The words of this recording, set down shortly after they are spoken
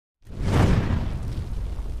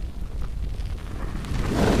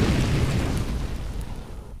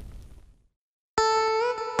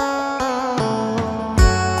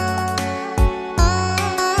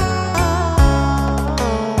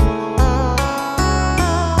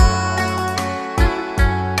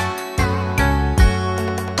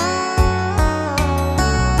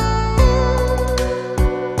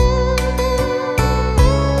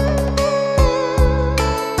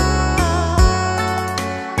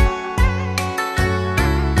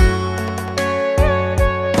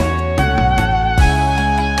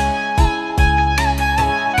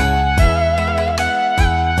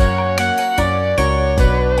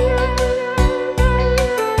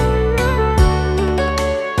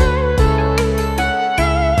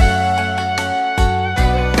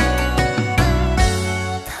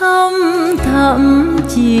thẳm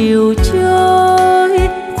chiều trôi,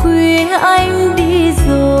 khuya anh đi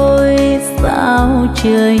rồi sao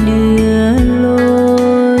trời đưa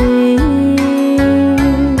lối.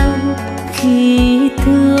 Khi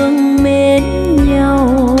thương mến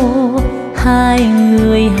nhau, hai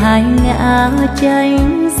người hai ngã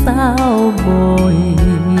tranh sao bồi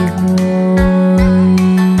hồi.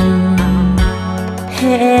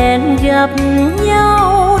 Hẹn gặp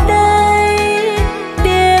nhau đây,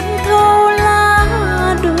 đêm thâu lá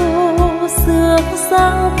đổ sương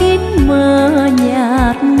sáng kín mờ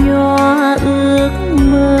nhạt nhòa ước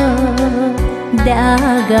mơ. Đã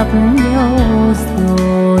gặp nhau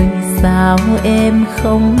rồi sao em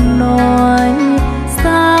không nói,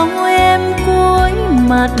 sao em cúi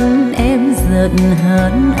mặt em giận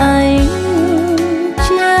hờn anh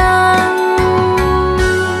chăng?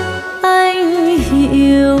 Anh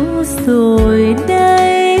hiểu rồi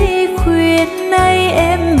đây, khuyên nay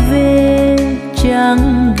em về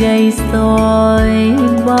chẳng gầy soi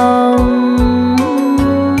bóng,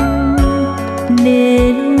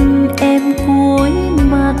 nên em cúi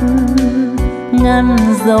mặt ngăn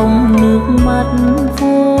dòng nước mắt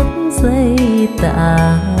phút giây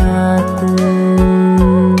tạ từ.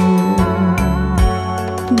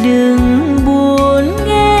 Đừng buồn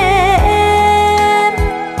nghe em,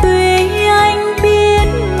 tuy anh biết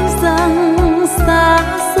rằng xa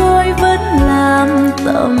xôi vẫn làm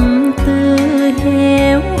tâm tư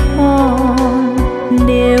héo hon.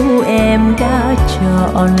 Nếu em đã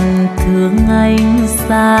chọn thương anh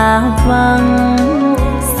xa vắng,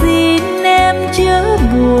 xin em chớ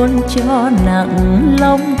buồn cho nặng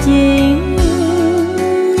lòng chính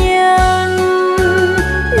nhân.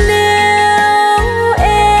 Nếu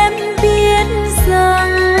em biết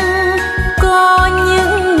rằng có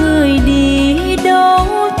những người đi đấu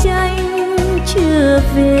tranh chưa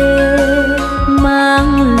về,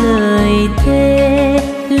 mang lời thề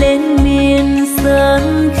lên miền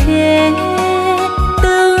sơn khê,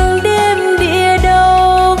 từng đêm địa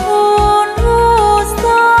đầu hôn hút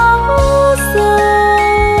sóng sâu.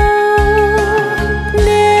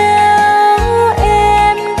 Nếu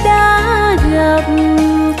em đã gặp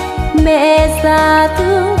mẹ già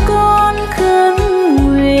thương con khấn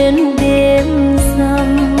nguyện đêm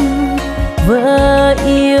rằm, vợ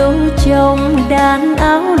yêu chồng đan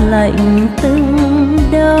áo lạnh từng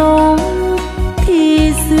đông,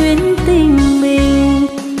 thì duyên tình mình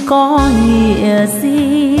có nghĩa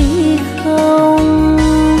gì không?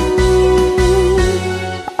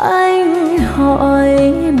 Anh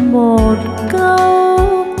hỏi một câu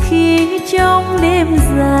khi trong đêm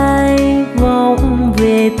dài vọng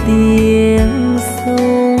về tiếng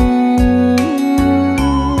sung,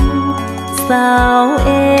 sao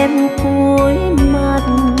em cúi mặt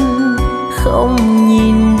không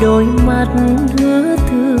nhìn đôi mắt hứa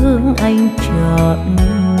thương anh trọn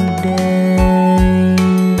đời?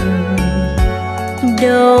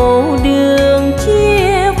 Đầu đường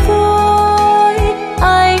chia phôi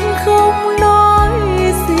anh không nói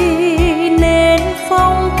gì, nên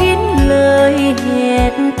phong kín lời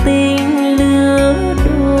hẹn tình lứa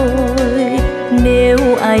đôi. Nếu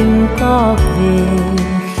anh có về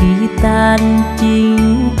khi tan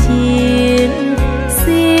chinh chiến,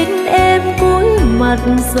 xin em cúi mặt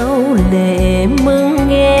dấu lệ mừng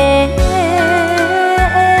nghe.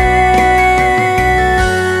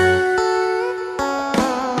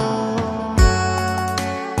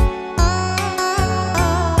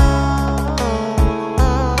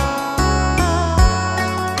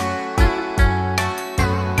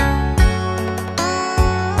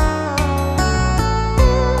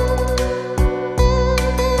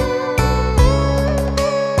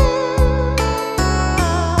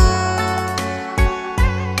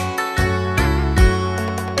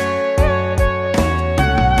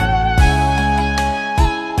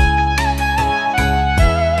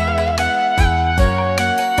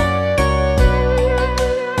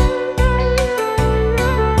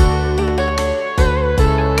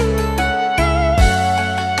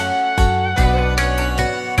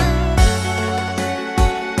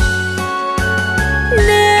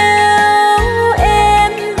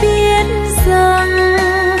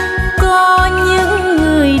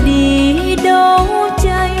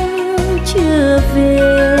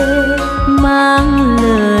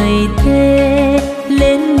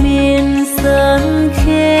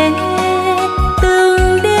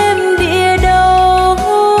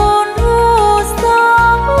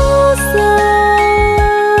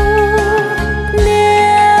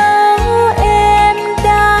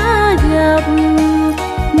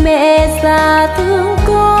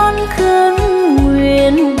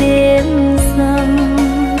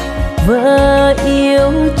 vợ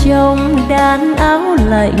yêu chồng đàn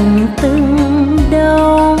lạnh từng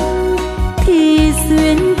đông, thì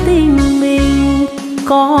duyên tình mình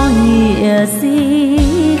có nghĩa gì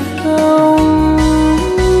không?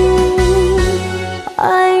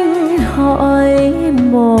 Anh hỏi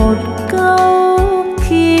một câu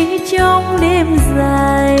khi trong đêm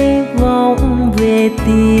dài vọng về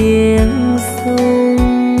tiếng sung.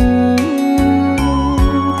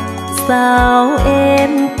 Sao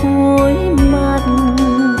em cúi mặt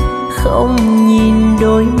không nhìn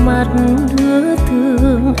đôi mắt hứa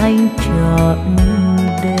thương anh trọn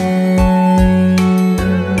đời?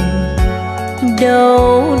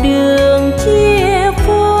 Đầu đường chia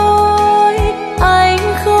phôi anh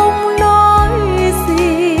không nói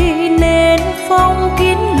gì, nên phong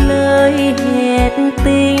kín lời hẹn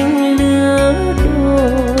tình lứa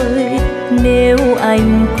đôi. Nếu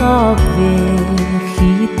anh có về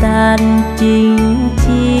khi tan chinh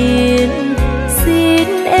chiến,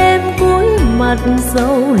 xin em cúi mặt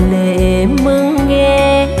dấu lệ mừng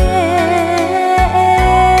nghe.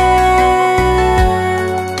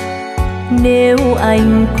 Nếu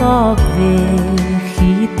anh có về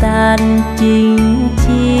khi tan chinh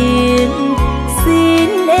chiến,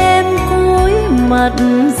 xin em cúi mặt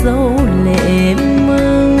dấu lệ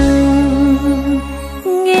mừng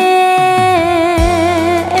nghe.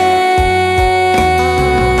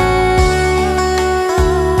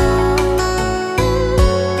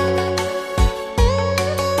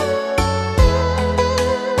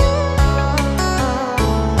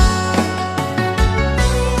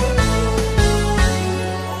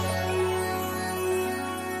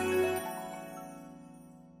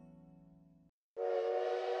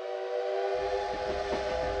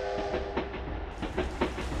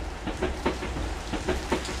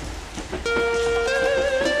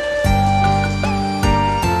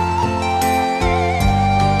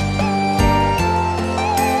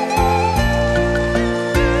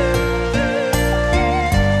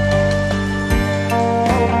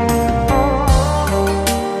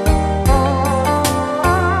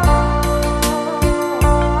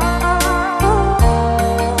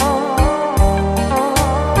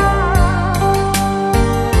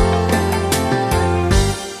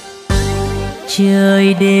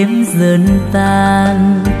 Trời đêm dần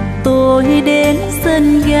tan, tôi đến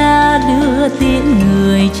sân ga đưa tiễn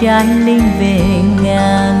người trai linh về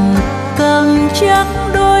ngàn. Cầm chắc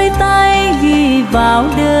đôi tay ghi vào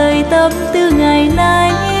đời tâm tư ngày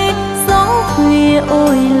nay. Gió khuya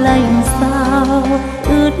ôi lạnh sao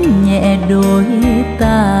ướt nhẹ đôi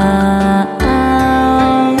tà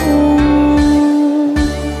áo.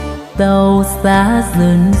 Tàu xa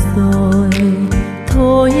dần rồi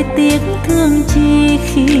thôi tiếc thương chi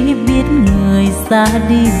khi biết người xa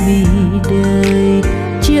đi vì đời.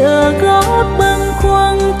 Chợ gót bâng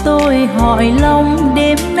khuâng tôi hỏi lòng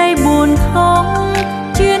đêm nay buồn không?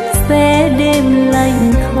 Chuyến xe đêm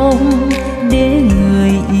lạnh không để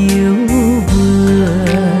người yêu vừa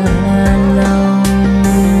lòng.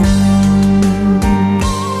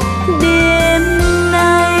 Đêm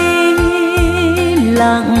nay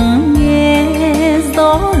lặng nghe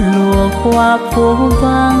gió lùa qua phố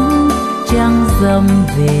vắng, trăng rằm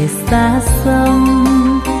về xa xăm.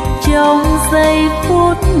 Trong giây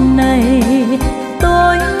phút này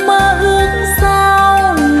tôi mơ ước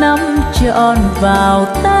sao nắm trọn vào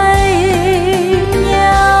tay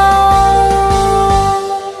nhau.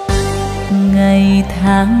 Ngày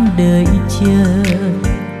tháng đợi chờ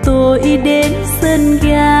tôi đến sân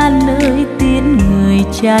ga nơi tiễn người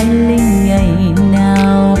trai linh ngày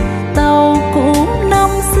nào. Tàu cũ năm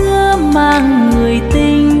xưa mang người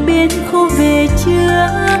tình bên khu về chưa?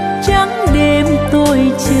 Trắng đêm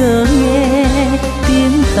tôi chờ nghe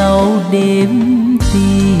tiếng tàu đêm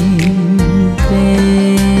tìm về.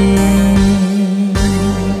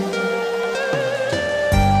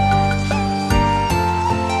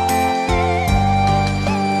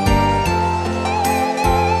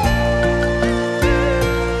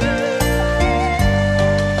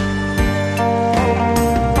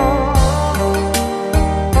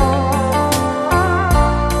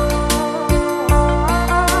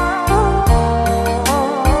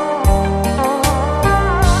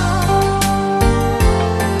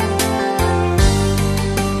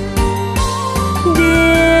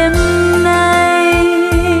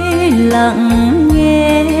 Lặng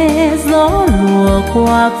nghe gió lùa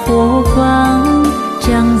qua phố vắng,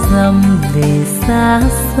 trăng rằm về xa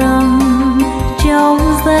xăm. Trong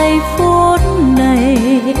giây phút này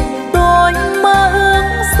tôi mơ ước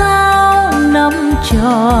sao nắm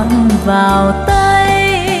trọn vào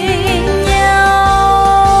tay nhau.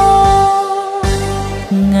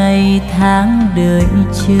 Ngày tháng đợi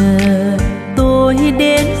chờ tôi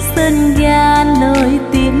đến sân ga nơi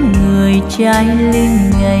trai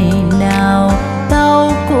linh ngày nào.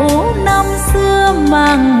 Tàu cũ năm xưa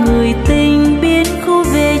mang người tình biến khu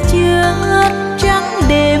về trước, trắng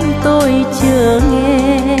đêm tôi chờ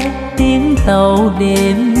nghe tiếng tàu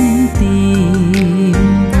đêm tìm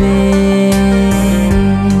về.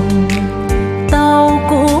 Tàu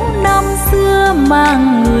cũ năm xưa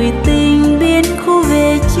mang người tình biến khu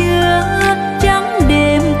về trước, trắng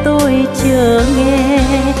đêm tôi chờ nghe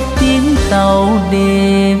tiếng tàu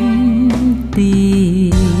đêm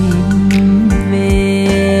tìm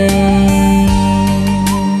về.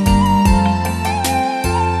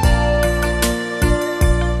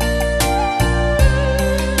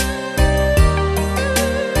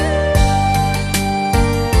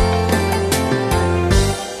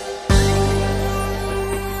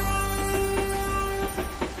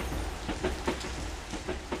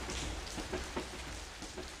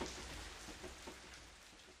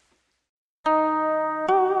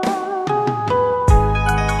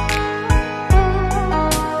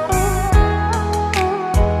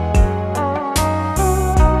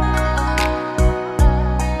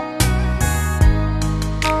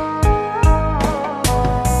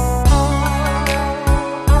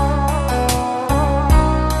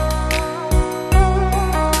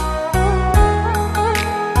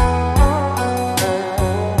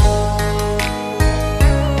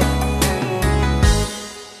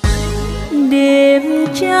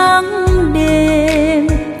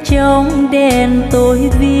 Trong đèn tôi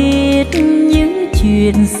viết những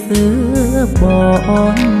chuyện xưa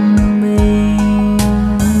bọn mình.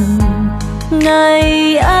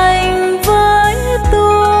 Ngày anh với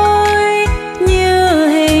tôi như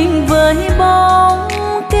hình với bóng,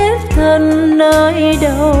 kết thân nơi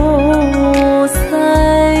đầu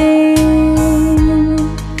xanh.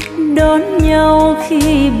 Đón nhau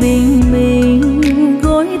khi bình minh,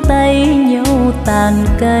 gối tay nhau tàn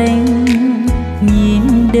canh. Nhìn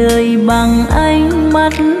đời bằng ánh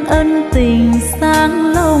mắt ân tình sáng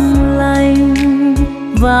long lanh,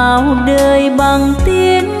 vào đời bằng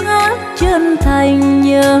tiếng hát chân thành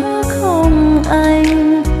nhớ không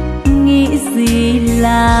anh. Nghĩ gì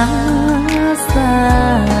là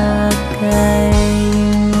xa cánh.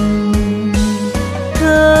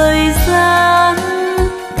 Thời gian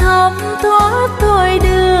thấm thoát tôi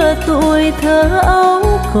đưa tuổi thơ ấu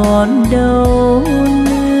còn đâu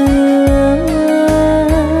nữa.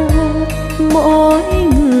 Mỗi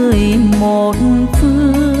người một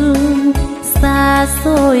phương, xa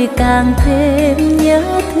xôi càng thêm nhớ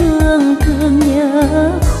thương, thương nhớ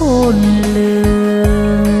khôn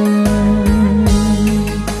lường.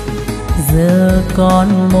 Giờ còn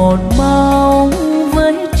một bóng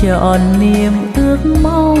với trọn niềm ước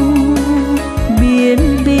mong, biển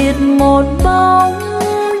biệt một bóng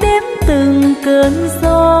đếm từng cơn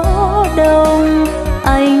gió đông.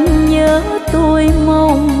 Anh nhớ tôi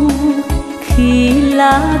mong khi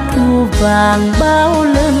lá thu vàng bao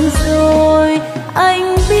lần rồi,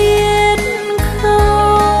 anh biết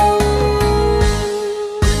không?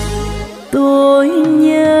 Tôi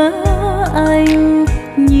nhớ anh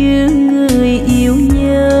như người yêu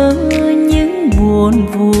nhớ những buồn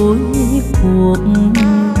vui cuộc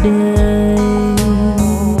đời.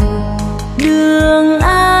 Đường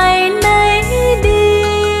ai nấy đi,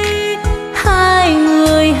 hai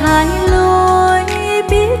người hai lối,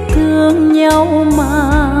 biết thương nhau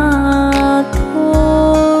mà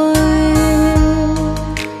thôi.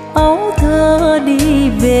 Ấu thơ đi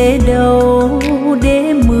về đâu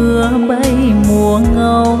để mưa bay mùa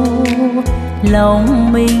ngâu.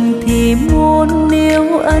 Lòng mình thì muốn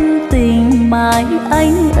níu ân tình mãi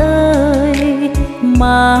anh ơi,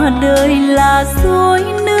 mà đời là suối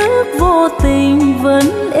nước vô tình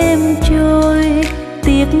vẫn êm trôi.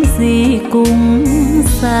 Tiếc gì cũng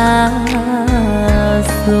xa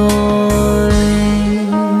rồi.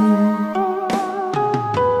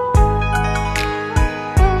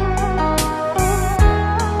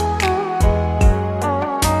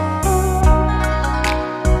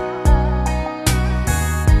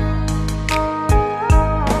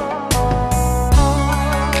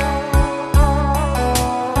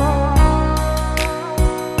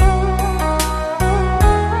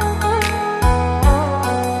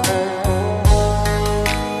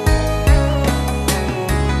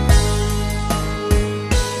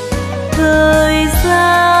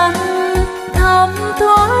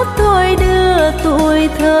 Tuổi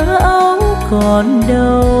thơ ấu còn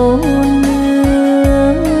đâu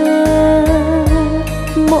nữa.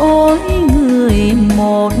 Mỗi người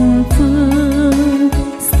một phương,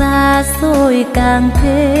 xa xôi càng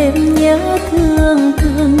thêm nhớ thương,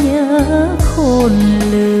 thương nhớ khôn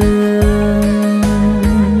lường.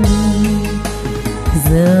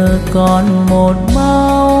 Giờ còn một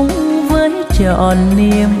bóng với trọn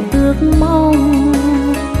niềm ước mong.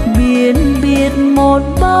 Biển biệt một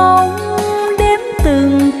bóng đếm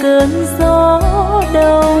từng cơn gió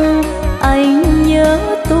đông. Anh nhớ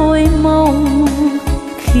tôi mong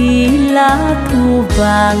khi lá thu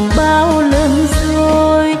vàng bao lần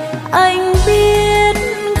rồi, anh biết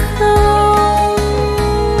không,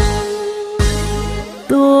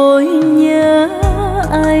 tôi nhớ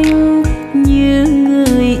anh như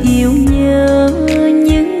người yêu nhớ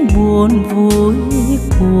những buồn vui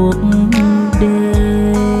cuộc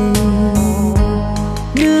đời.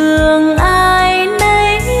 Đường ai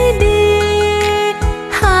nấy đi,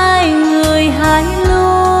 hai người hai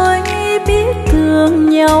lối, biết thương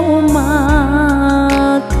nhau mà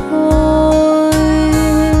thôi.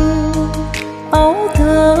 Ấu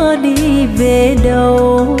thơ đi về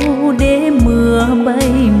đâu để mưa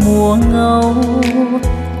bay mùa ngâu.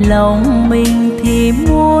 Lòng mình thì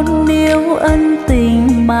muốn níu ân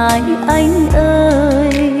tình mãi anh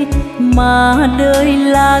ơi, mà đời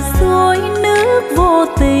là suối nước vô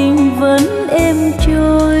tình vẫn êm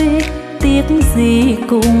trôi. Tiếc gì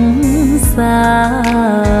cũng xa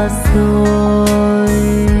rồi,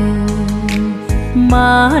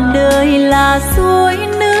 mà đời là suối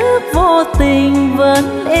nước vô tình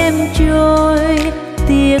vẫn êm trôi.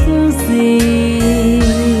 Tiếc gì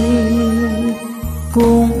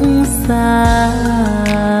cũng xa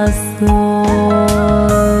rồi.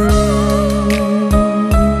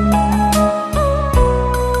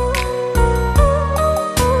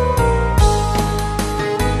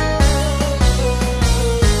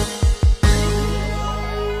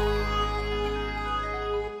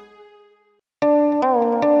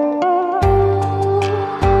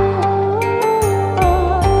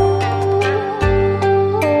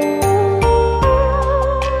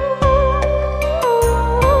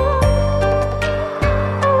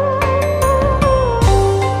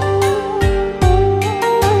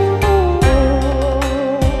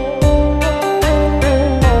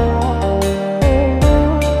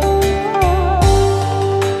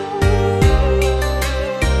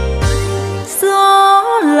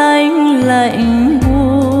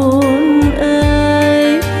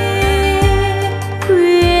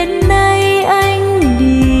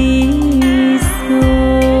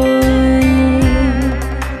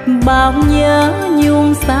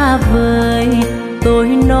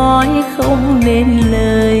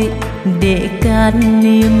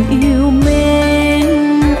 Niềm yêu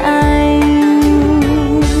mến anh,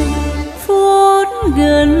 phút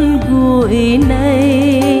gần gũi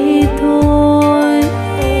này thôi.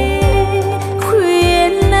 Khuya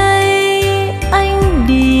nay anh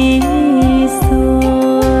đi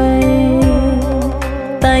rồi,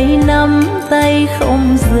 tay nắm tay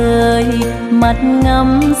không rời, mắt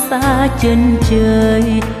ngắm xa chân trời,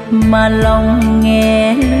 mà lòng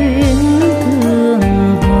nghe luyến thương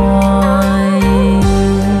hoài.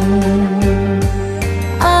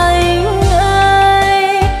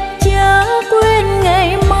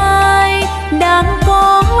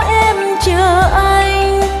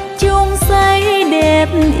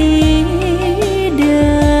 Ý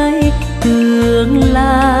đời tương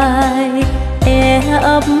lai e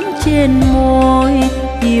ấp trên môi,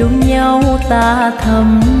 yêu nhau ta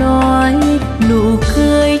thầm nói, nụ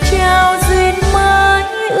cười trao duyên mới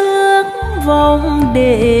ước vọng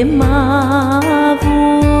để mà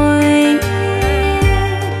vui.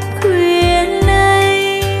 Khuya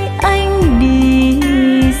nay anh đi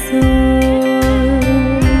rồi,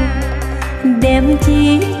 đem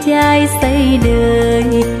chí trai xây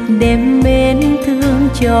đời, đem mến thương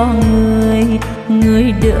cho người,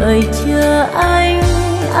 người đợi chờ anh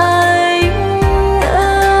ơi.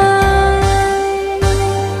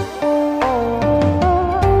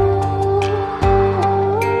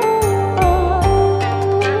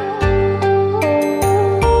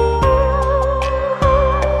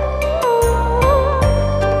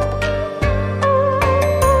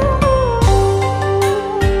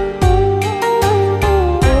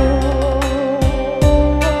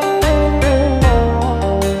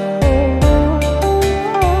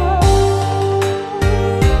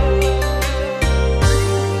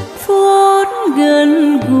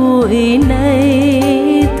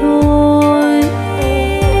 Này thôi,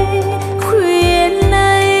 khuya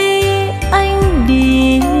nay anh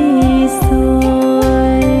đi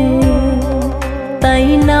rồi,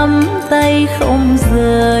 tay nắm tay không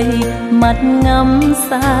rời, mắt ngắm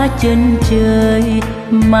xa chân trời,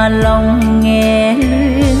 mà lòng nghe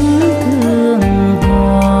luyến thương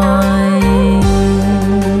hoài.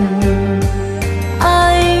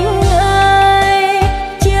 Anh ơi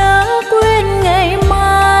chớ quên ngày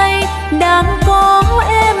mai đang có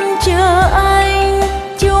em chờ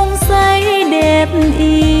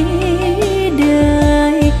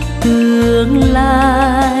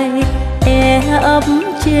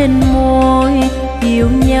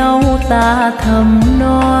ta thầm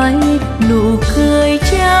nói, nụ cười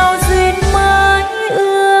trao duyên mới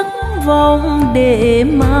ước vọng để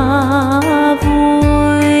mà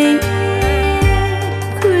vui.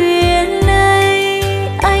 Khuya nay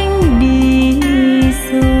anh đi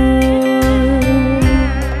rồi,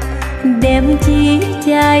 đem chí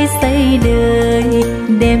trai xây đời,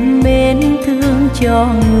 đem mến thương cho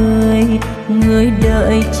người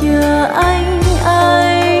đợi chờ anh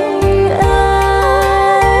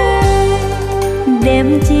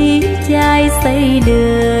đem chí trai xây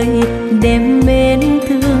đời, đem mến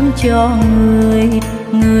thương cho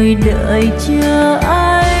người đợi chờ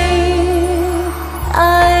anh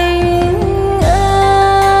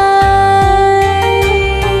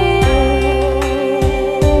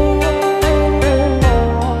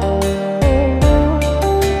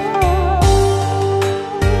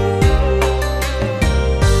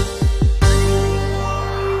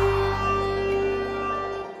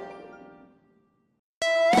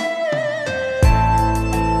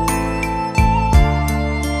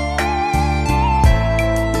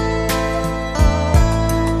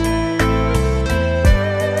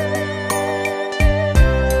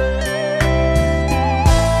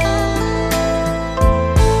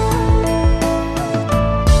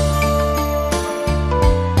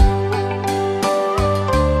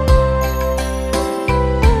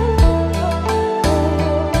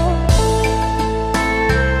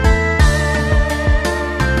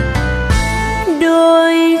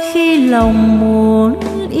lòng muốn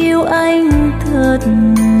yêu anh thật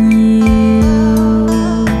nhiều,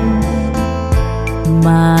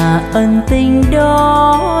 mà ân tình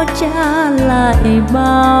đó trả lại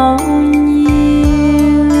bao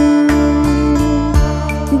nhiêu.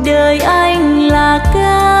 Đời anh là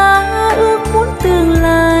cá ước muốn tương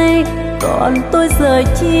lai, còn tôi giờ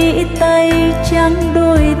chỉ tay trắng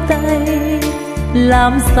đôi tay,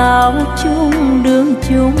 làm sao chung đường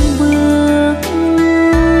chung bước.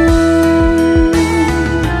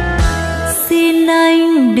 Xin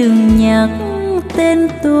anh đừng nhắc tên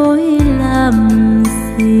tôi làm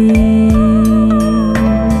gì,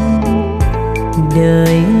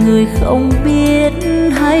 đời người không biết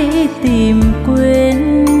hãy tìm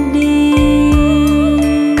quên đi.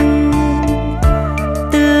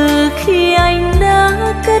 Từ khi anh đã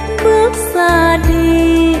cất bước ra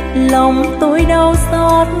đi, lòng tôi đau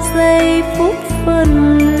xót giây phút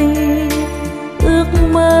phân ly. Ước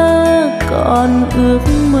mơ còn ước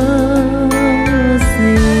mơ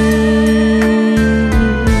gì,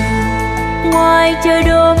 ngoài trời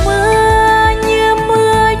đổ mưa như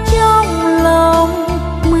mưa trong lòng,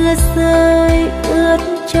 mưa rơi ướt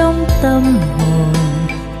trong tâm hồn.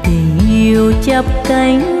 Tình yêu chắp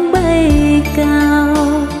cánh bay cao,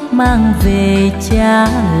 mang về trả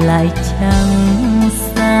lại chẳng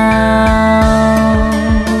sao.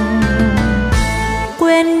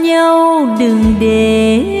 Quen nhau đừng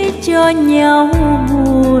để cho nhau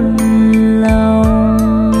buồn lòng,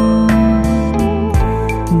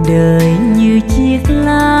 đời như chiếc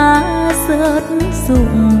lá rớt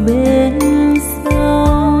rụng bên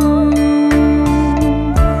sông.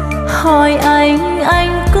 Hỏi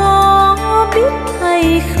anh có biết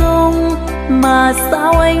hay không, mà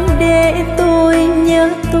sao anh để tôi nhớ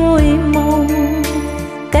tôi mong.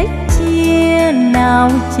 Cách chia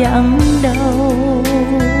nào chẳng đau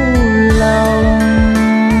lòng.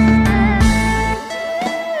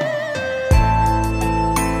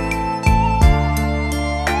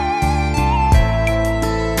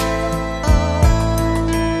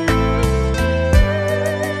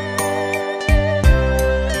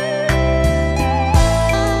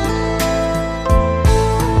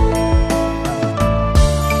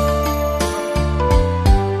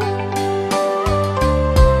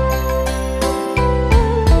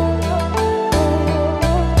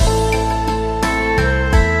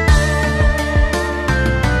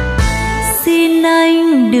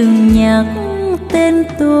 Đừng nhắc tên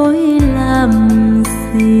tôi làm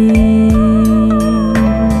gì,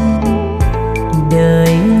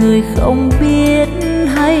 đời người không biết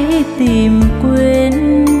hãy tìm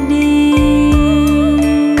quên đi.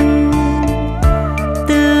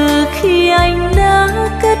 Từ khi anh đã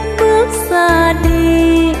cất bước ra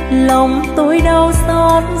đi, lòng tôi đau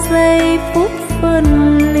xót giây phút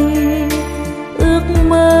phân ly. Ước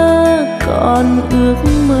mơ còn ước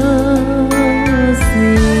mơ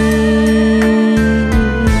gì,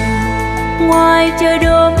 ngoài trời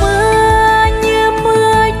đổ mưa như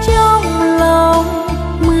mưa trong lòng,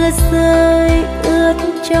 mưa rơi ướt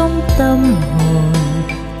trong tâm hồn.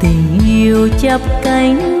 Tình yêu chắp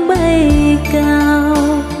cánh bay cao,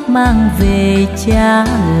 mang về trả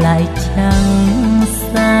lại chẳng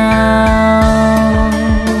sao.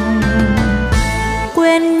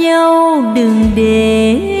 nhau, đừng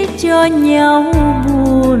để cho nhau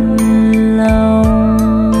buồn lòng.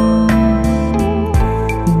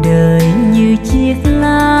 Đời như chiếc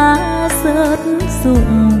lá rớt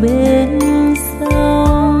rụng bên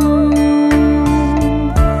sông.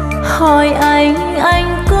 Hỏi anh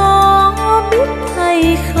có biết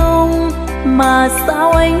hay không, mà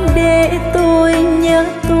sao anh để tôi nhớ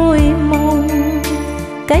tôi mong.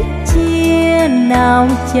 Cách chia nào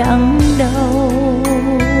chẳng đau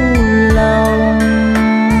lòng.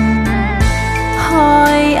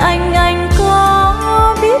 Hỏi anh có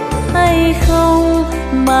biết hay không,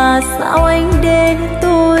 mà sao anh để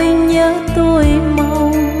tôi nhớ tôi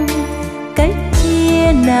mong. Cách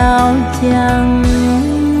chia nào chẳng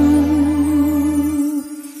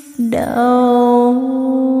đau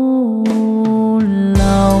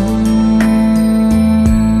lòng.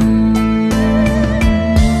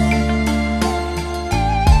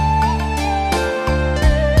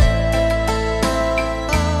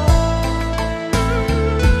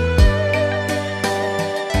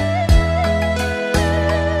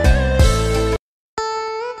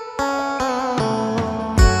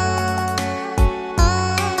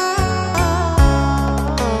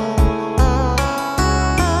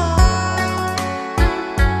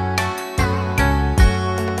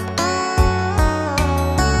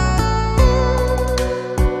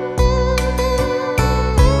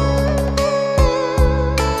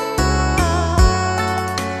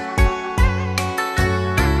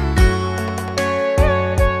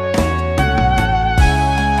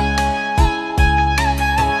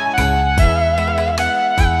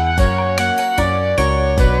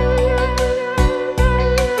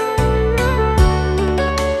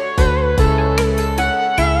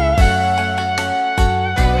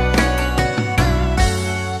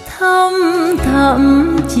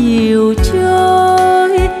 Chiều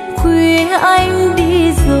trôi khuya anh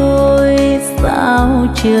đi rồi, sao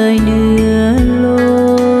trời đưa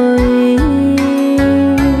lối.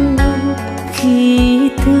 Khi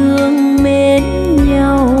thương mến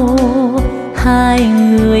nhau, hai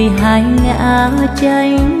người hai ngã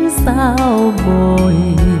tranh sao bồi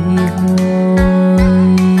hồi.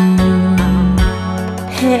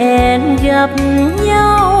 Hẹn gặp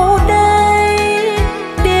nhau đây,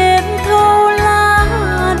 đêm thâu lá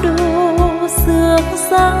đổ sương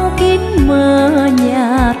sang kín mờ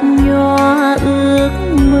nhạt nhòa ước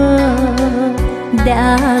mơ.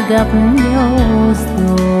 Đã gặp nhau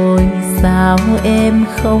rồi sao em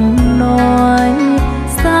không nói,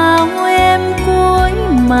 sao em cúi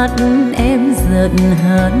mặt em giận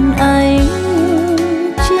hờn anh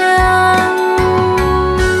chăng.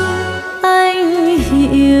 Anh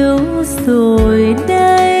hiểu rồi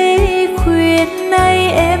đây, khuyên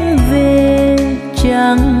nay em về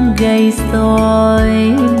chẳng gầy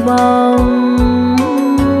soi bóng.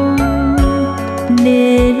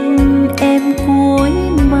 Nên em cúi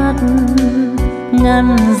mặt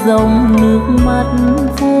ngăn dòng nước mắt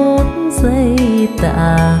phút giây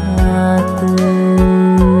tả từ.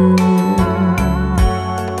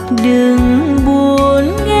 Đừng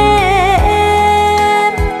buồn nghe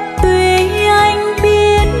em, tuy anh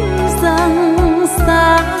biết rằng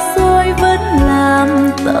xa xôi vẫn làm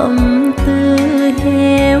tâm tư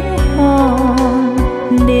héo hon.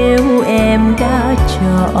 Nếu em đã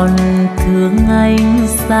chọn thương anh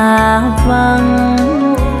xa vắng,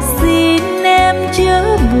 xin em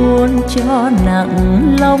chớ buồn cho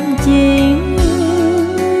nặng lòng chính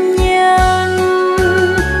nhân.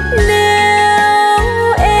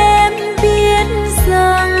 Nếu em biết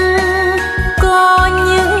rằng có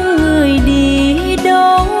những người đi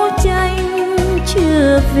đấu tranh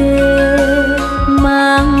chưa về,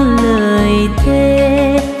 mang lời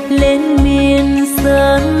thề lên miền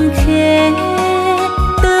sơn khê,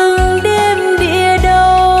 từng đêm địa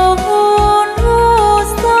đầu hôn hút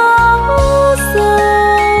sóng sâu.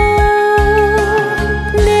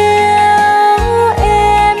 Nếu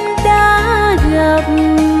em đã gặp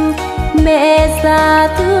mẹ già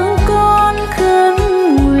thương con khấn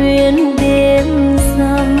nguyện đêm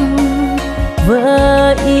rằm,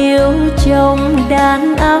 vợ yêu chồng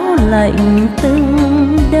đan áo lạnh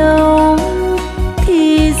từng đông,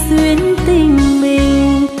 thì duyên tình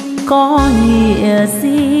mình có nghĩa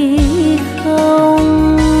gì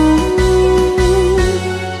không?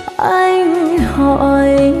 Anh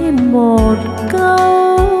hỏi một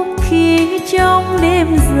câu khi trong đêm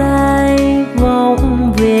dài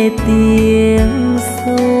vọng về tiếng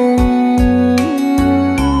sung.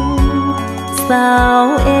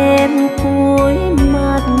 Sao em cúi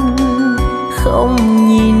mặt không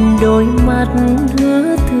nhìn đôi mắt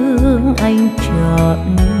hứa thương anh trọn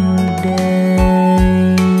đời?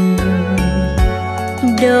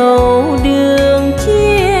 Đâu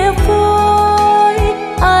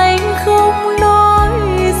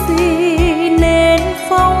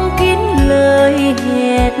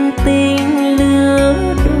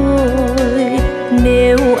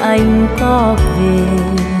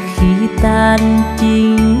tàn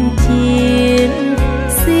chinh chiến.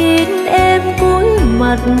 Xin em cúi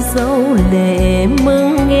mặt dấu lệ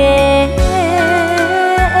mừng nghe.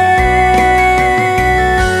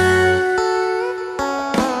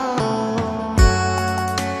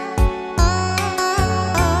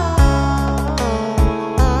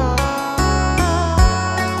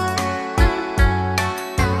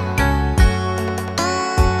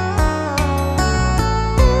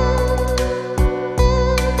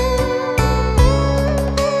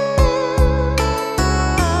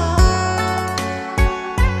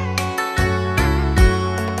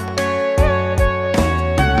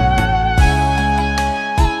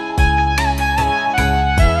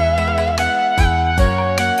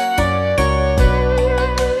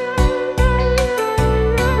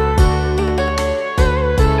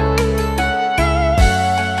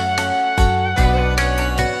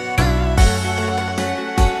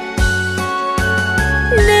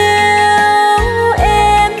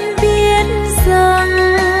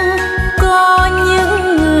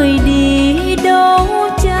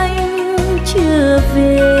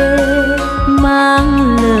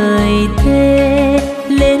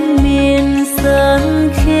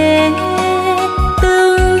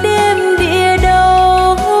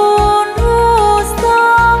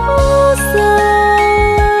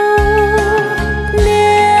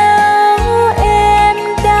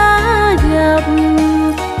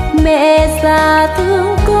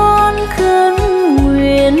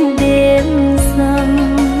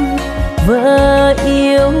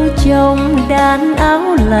 Trong đàn áo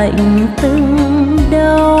lạnh từng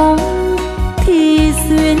đông thì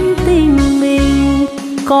duyên tình mình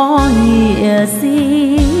có nghĩa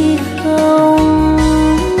gì không?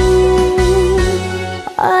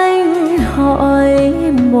 Anh hỏi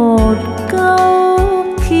một câu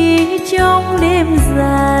khi trong đêm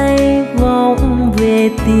dài vọng về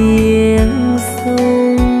tiếng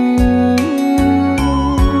sung.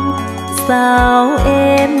 Sao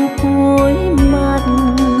em cúi mặt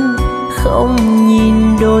không nhìn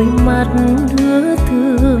đôi mắt hứa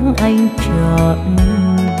thương anh trọn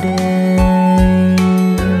đời?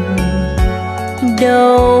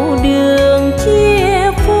 Đầu đường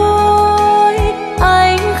chia phôi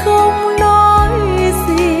anh không nói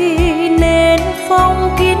gì, nên phong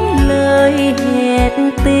kín lời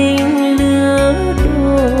hẹn tình lứa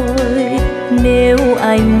đôi. Nếu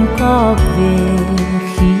anh có về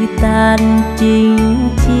khi tan chinh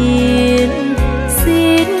chiến,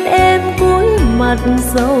 xin em cúi mặt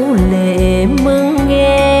dấu lệ mừng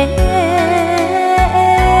nghe.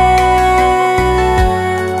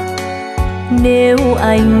 Nếu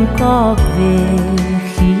anh có về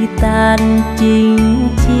khi tan chinh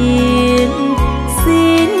chiến,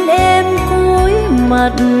 xin em cúi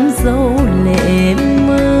mặt dấu lệ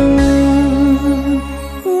mừng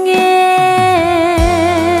nghe.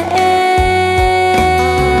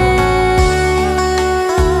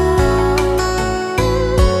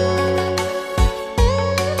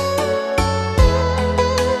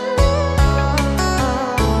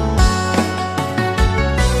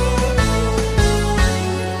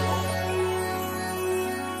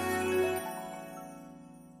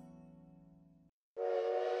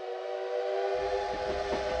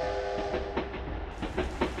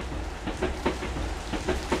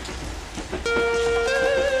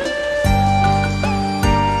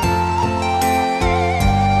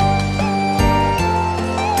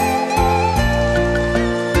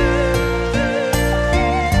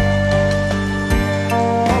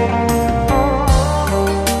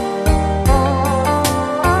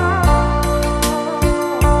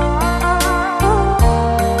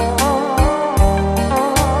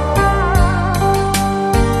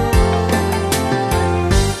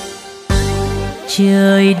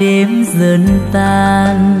 Trời đêm dần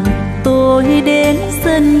tàn, tôi đến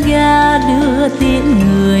sân ga đưa tiễn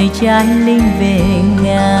người trai linh về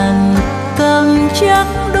ngàn. Cầm chắc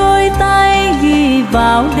đôi tay ghi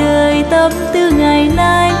vào đời tâm tư ngày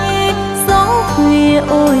nay. Gió khuya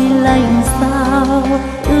ôi lạnh sao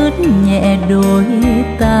ướt nhẹ đôi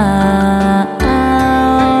tà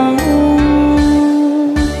áo.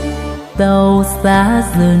 Tàu xa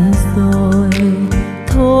dần rồi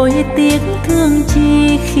thôi tiếc thương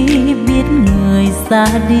chi khi biết người xa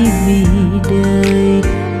đi vì đời.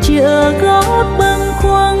 Chợ gót bâng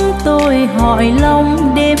khuâng tôi hỏi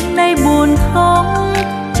lòng đêm nay buồn không?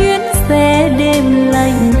 Chuyến xe đêm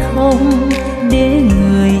lạnh không để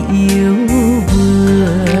người yêu vừa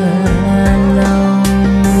lòng.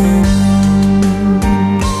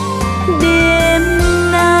 Đêm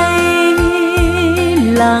nay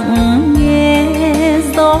lặng nghe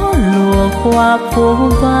gió lùa qua phố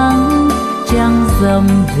vắng, trăng dầm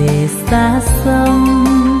về xa xăm.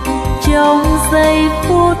 Trong giây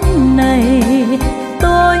phút này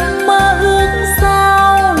tôi mơ ước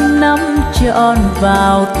sao nắm trọn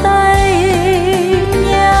vào tay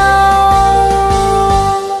nhau.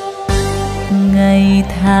 Ngày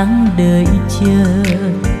tháng đợi chờ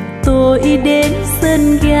tôi đến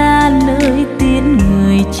sân ga nơi tiễn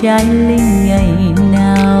người trai linh ngày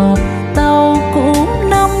nào. Tàu cũ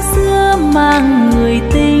năm xưa mang người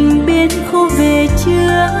tình biên khu về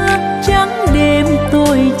chưa. Trắng đêm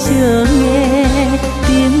tôi chờ nghe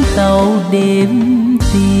tiếng tàu đêm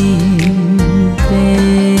tìm về.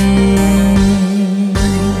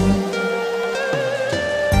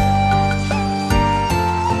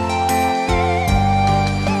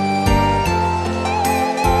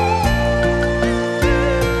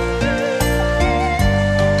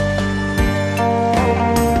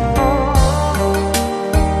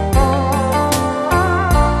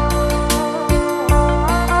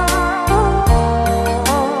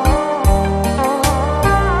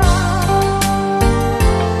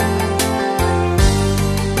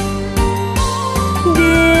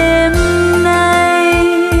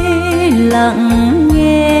 Lặng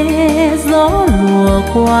nghe gió lùa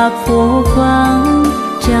qua phố vắng,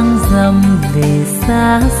 trăng rằm về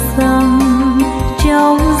xa xăm.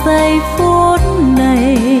 Trong giây phút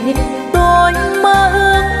này tôi mơ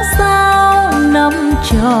ước sao nắm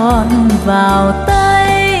trọn vào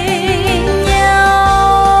tay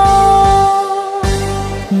nhau.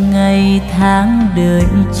 Ngày tháng đợi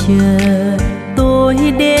chờ tôi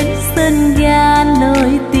đến sân ga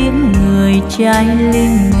nơi tiễn người trai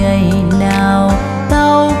linh ngày nào.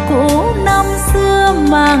 Tàu cũ năm xưa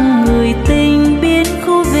mang người tình biên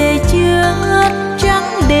khu về chưa.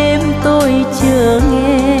 Trắng đêm tôi chờ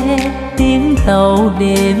nghe tiếng tàu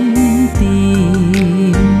đêm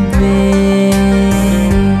tìm về.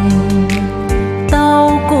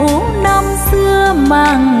 Tàu cũ năm xưa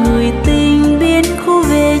mang người tình biên khu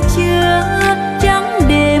về chưa. Trắng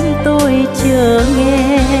đêm tôi chờ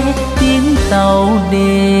nghe tiếng tàu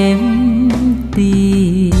đêm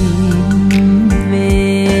tìm về.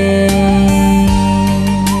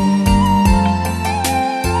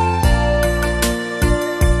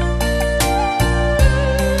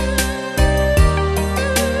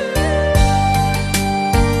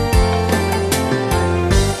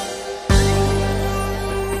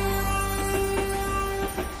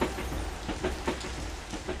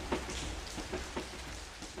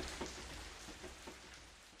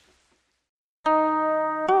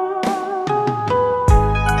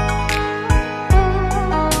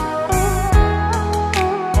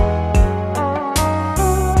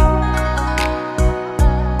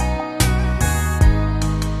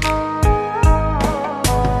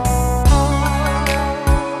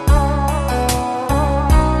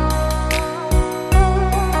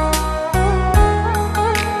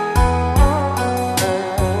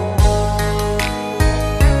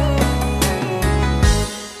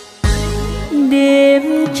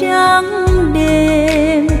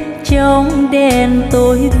 Trong đèn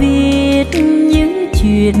tôi viết những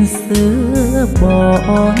chuyện xưa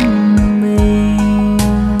bọn mình.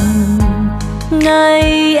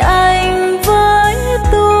 Ngày anh với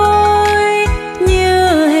tôi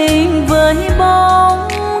như hình với bóng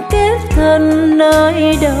kết thân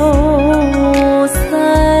nơi đầu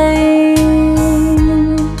xanh.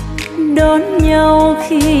 Đón nhau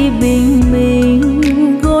khi bình minh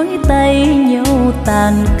gối tay nhau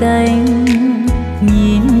tàn canh.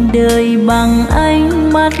 Nhìn đời bằng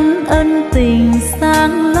ánh mắt ân tình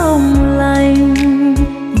sáng long lanh.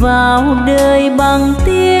 Vào đời bằng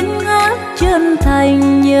tiếng hát chân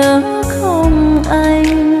thành nhớ không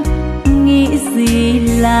anh. Nghĩ gì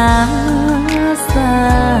là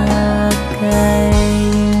xa cánh.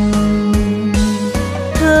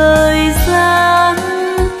 Thời gian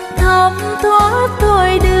thấm thoát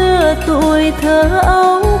tôi đưa tuổi thơ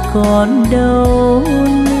ấu còn đâu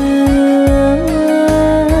nữa.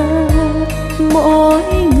 Mỗi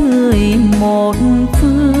người một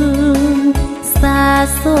phương xa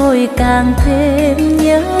xôi càng thêm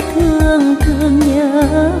nhớ thương, thương nhớ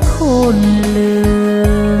khôn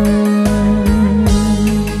lường.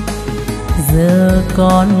 Giờ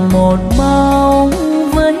còn một bóng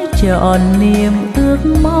với trọn niềm ước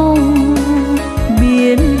mong.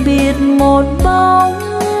 Biển biệt một bóng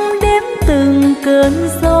đếm từng cơn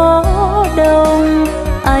gió đông.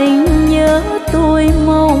 Anh nhớ tôi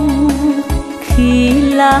mong khi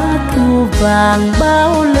lá thu vàng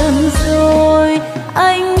bao lần rồi.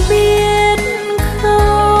 Anh biết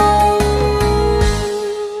không,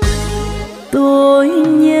 tôi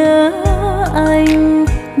nhớ anh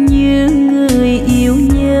như người yêu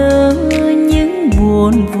nhớ những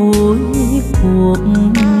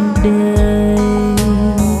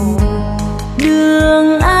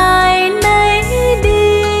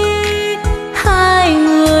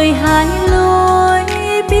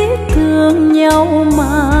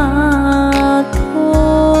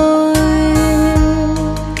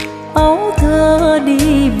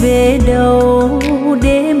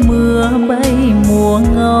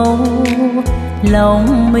ngâu.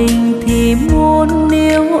 Lòng mình thì muốn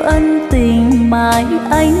níu ân tình mãi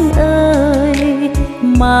anh ơi,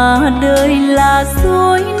 mà đời là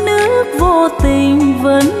suối nước vô tình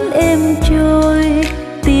vẫn êm trôi,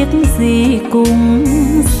 tiếc gì cũng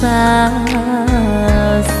xa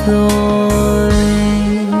rồi.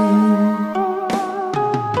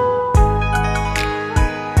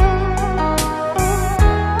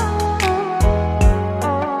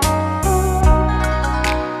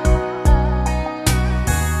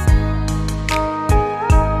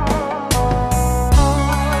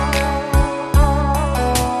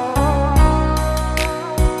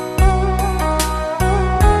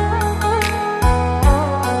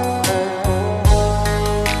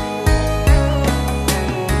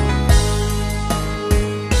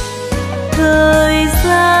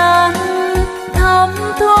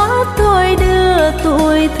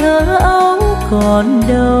 Tuổi thơ ấu còn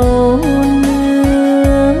đâu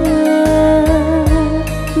nữa,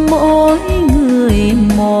 mỗi người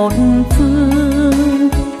một phương,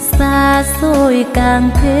 xa xôi càng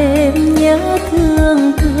thêm nhớ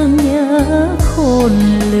thương, thương nhớ khôn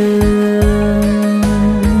lường.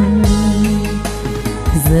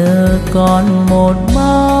 Giờ còn một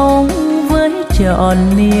bóng với trọn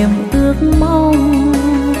niềm ước mong,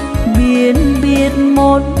 biển biệt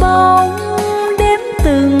một bóng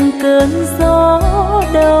từng cơn gió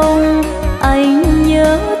đông. Anh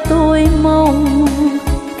nhớ tôi mong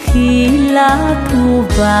khi lá thu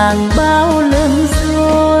vàng bao lần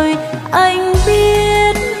rồi, anh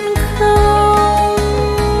biết không,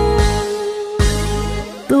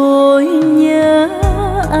 tôi nhớ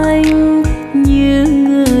anh như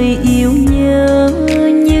người yêu nhớ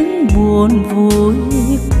những buồn vui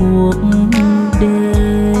cuộc đời.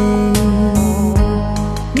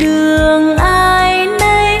 Đường ai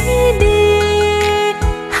nấy đi,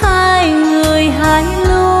 hai người hai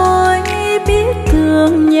lối, biết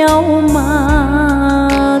thương nhau mà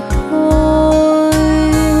thôi.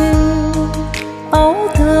 Ấu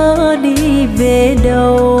thơ đi về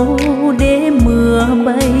đâu để mưa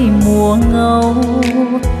bay mùa ngâu.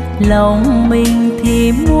 Lòng mình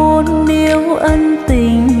thì muốn níu ân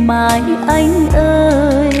tình mãi anh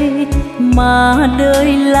ơi, mà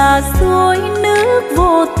đời là suối nước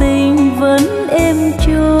vô tình vẫn êm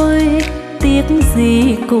trôi, tiếc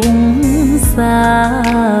gì cũng xa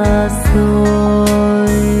rồi.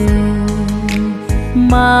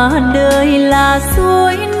 Mà đời là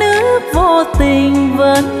suối nước vô tình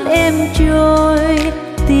vẫn êm trôi,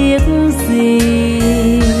 tiếc gì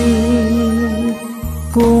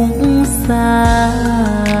cũng xa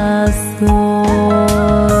rồi.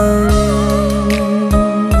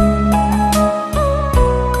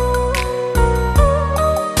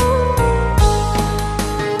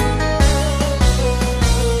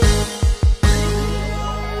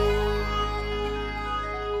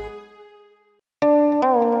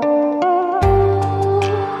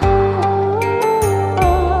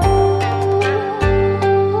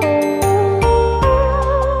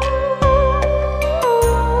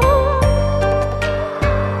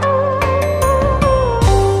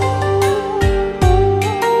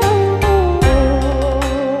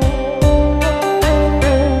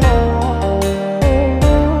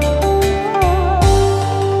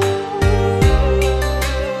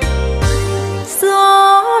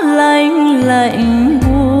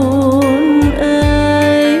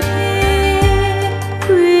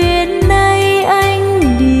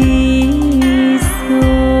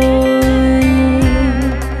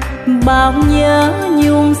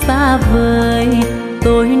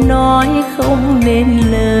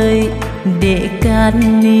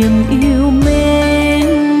 Niềm yêu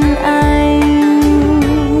mến anh,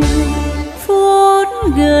 phút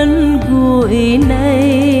gần gũi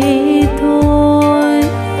này thôi.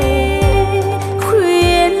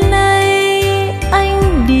 Khuya nay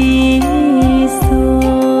anh đi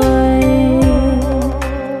rồi,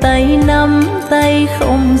 tay nắm tay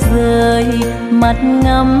không rời, mắt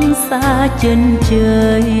ngắm xa chân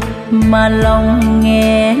trời, mà lòng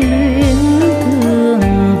nghe luyến thương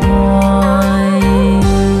hoài.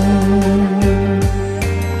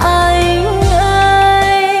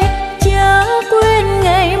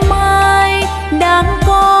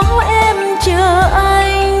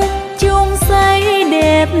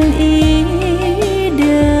 Ý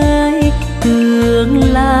đời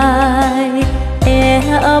tương lai e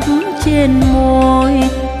ấp trên môi,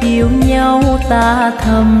 yêu nhau ta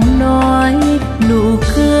thầm nói, nụ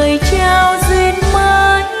cười trao duyên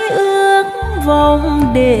mới, ước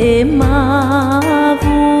vọng để mà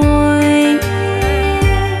vui.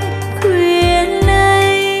 Khuya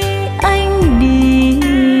nay anh đi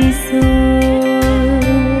rồi,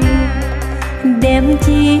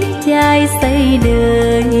 xây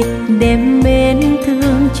đời, đem mến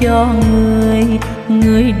thương cho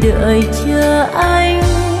người đợi chờ anh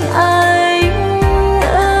ơi.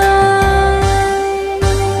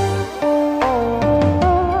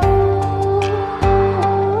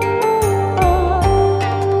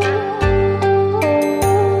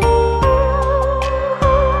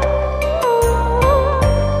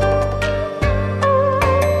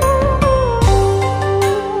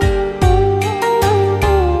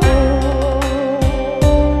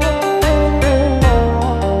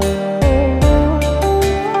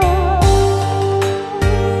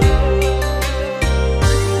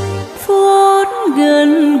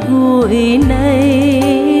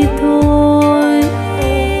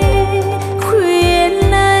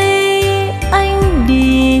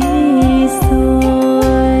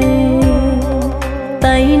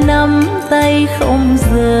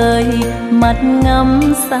 Mắt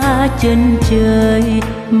ngắm xa chân trời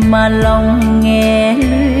mà lòng nghe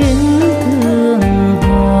luyến thương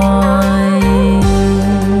hoài.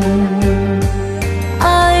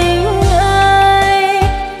 Anh ơi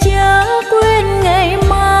chớ quên ngày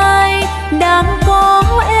mai đang có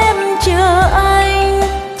em chờ anh,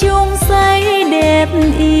 chung xây đẹp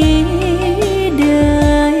ý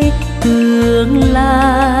đời. Tương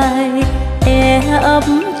lai e ấp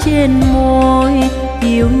trên môi,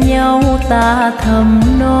 yêu nhau ta thầm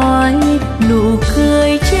nói, nụ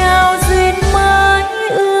cười trao duyên mới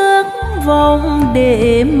ước vọng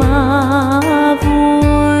để mà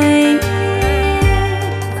vui.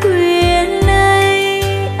 Khuya nay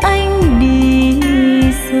anh đi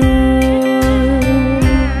rồi,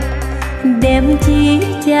 đem chí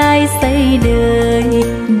trai xây đời,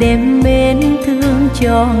 đem mến thương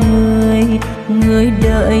cho người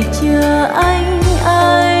đợi chờ anh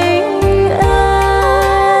ơi.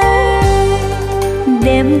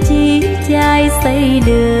 Đem chí trai xây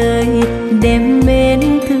đời, đem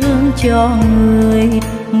mến thương cho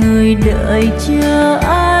người đợi chờ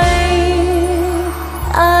anh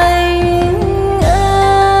ơi.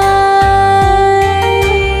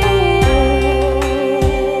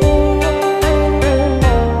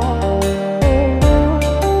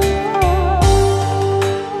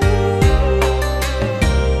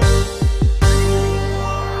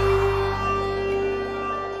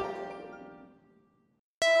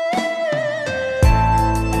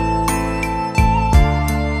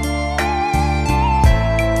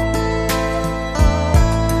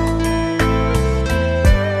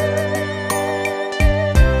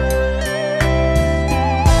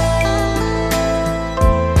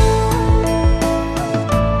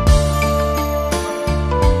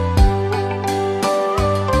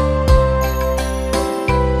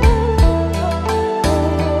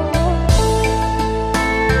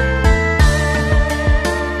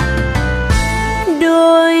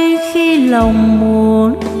 Lòng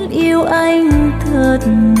muốn yêu anh thật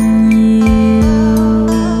nhiều,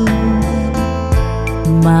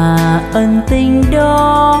 mà ân tình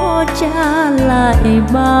đó trả lại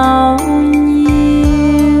bao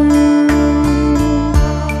nhiêu.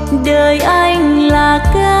 Đời anh là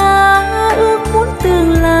ca ước muốn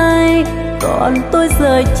tương lai, còn tôi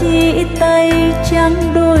giờ chỉ tay trắng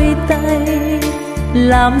đôi tay,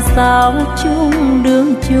 làm sao chung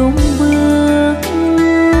đường chung bước.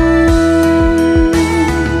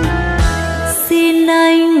 Xin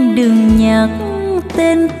anh đừng nhắc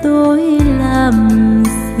tên tôi làm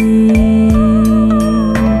gì,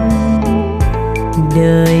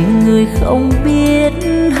 đời người không biết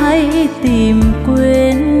hãy tìm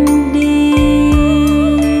quên đi.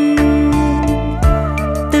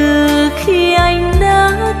 Từ khi anh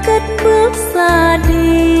đã cất bước xa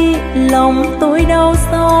đi, lòng tôi đau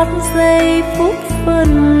xót giây phút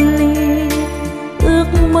phân ly. Ước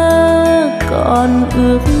mơ còn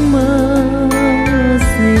ước mơ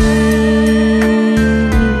gì,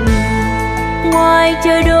 ngoài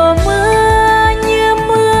trời đổ mưa như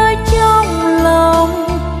mưa trong lòng,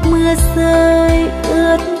 mưa rơi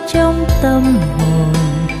ướt trong tâm hồn.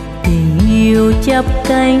 Tình yêu chắp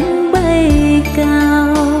cánh bay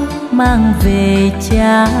cao, mang về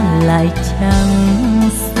trả lại chẳng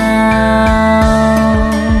sao.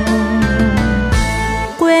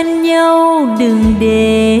 Quen nhau đừng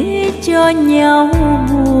để cho nhau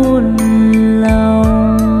buồn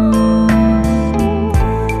lòng,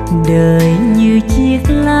 đời như chiếc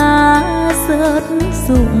lá rớt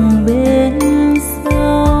rụng bên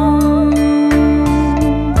sông.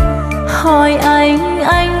 Hỏi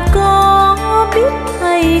anh có biết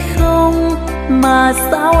hay không, mà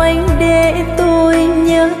sao anh để tôi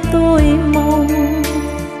nhớ tôi mong.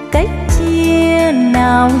 Cách chia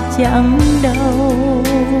nào chẳng đau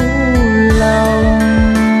lòng,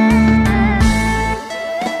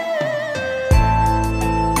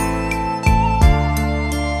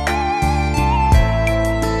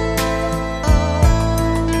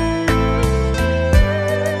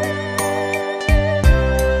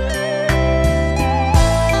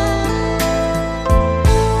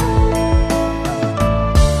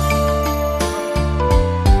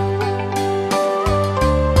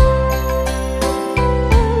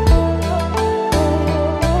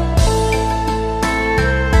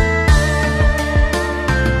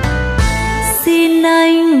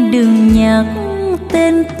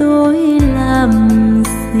 tôi làm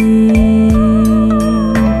gì.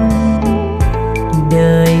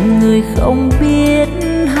 Đời người không biết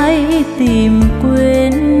hãy tìm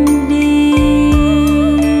quên đi.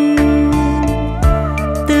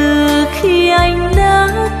 Từ khi anh đã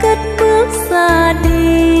cất bước ra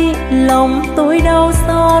đi, lòng tôi đau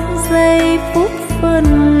xót giây phút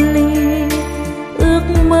phân ly. Ước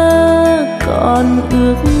mơ còn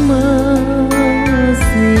ước mơ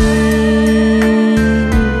gì,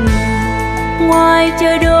 ngoài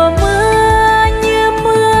trời đổ mưa như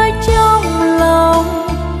mưa trong lòng.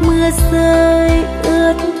 Mưa rơi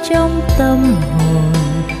ướt trong tâm hồn,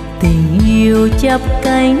 tình yêu chắp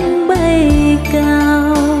cánh bay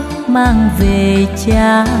cao, mang về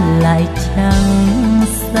trả lại chẳng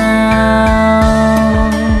sao.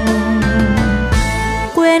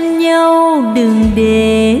 Quen nhau đừng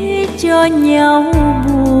để cho nhau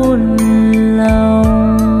buồn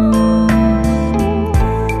lòng.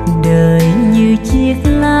 Đời như chiếc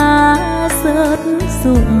lá rớt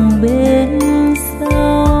rụng bên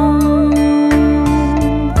sông.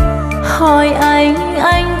 Hỏi anh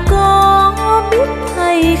có biết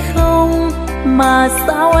hay không, mà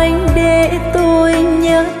sao anh để tôi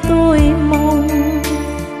nhớ tôi mong.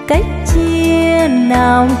 Cách chia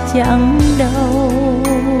nào chẳng đau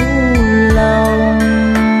lòng.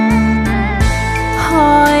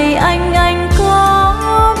 Hỏi anh có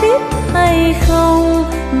biết hay không,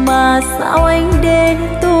 mà sao anh để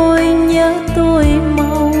tôi nhớ tôi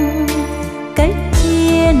mong. Cách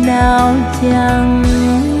chia nào chẳng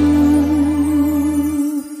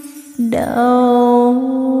đau